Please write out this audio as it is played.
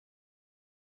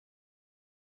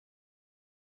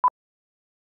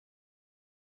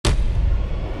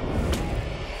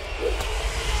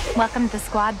Welcome to the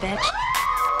squad, bitch.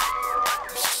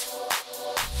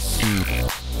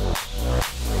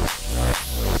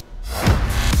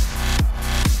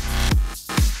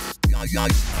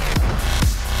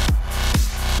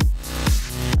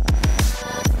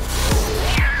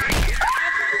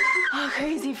 Oh,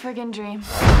 crazy friggin' dream.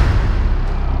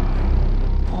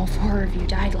 All 4 of you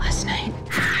died last night.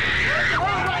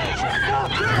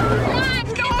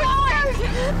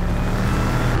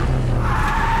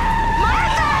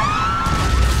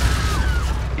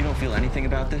 You don't feel anything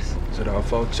about this? Is it our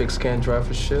fault chicks can't drive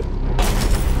for shit?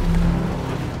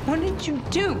 What did you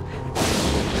do?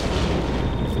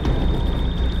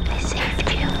 I saved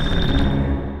you.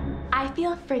 I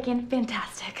feel friggin'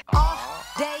 fantastic. All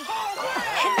day,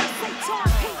 and I say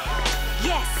Torpy.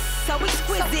 Yes, so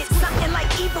exquisite. Something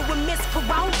like Eva with Miss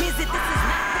Perone visit. This is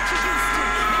not what you used to.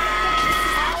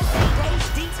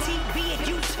 HDTV and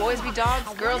you. Boys be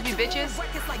dogs, girls be bitches.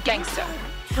 Gangsta.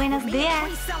 Buenos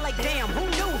dias.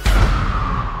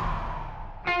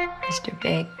 Mr.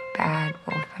 Big Bad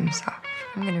Wolf himself.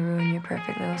 I'm gonna ruin your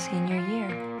perfect little senior year.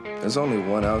 There's only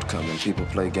one outcome when people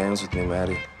play games with me,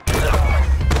 Maddie.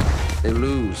 They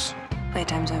lose.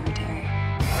 Playtime's over, Terry.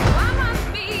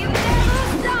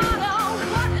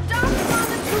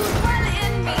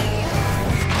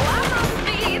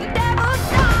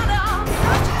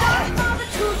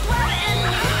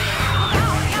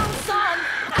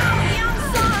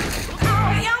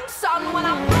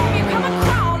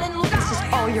 This is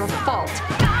all your fault.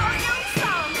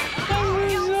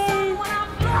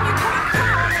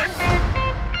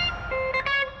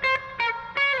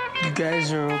 You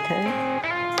guys are okay?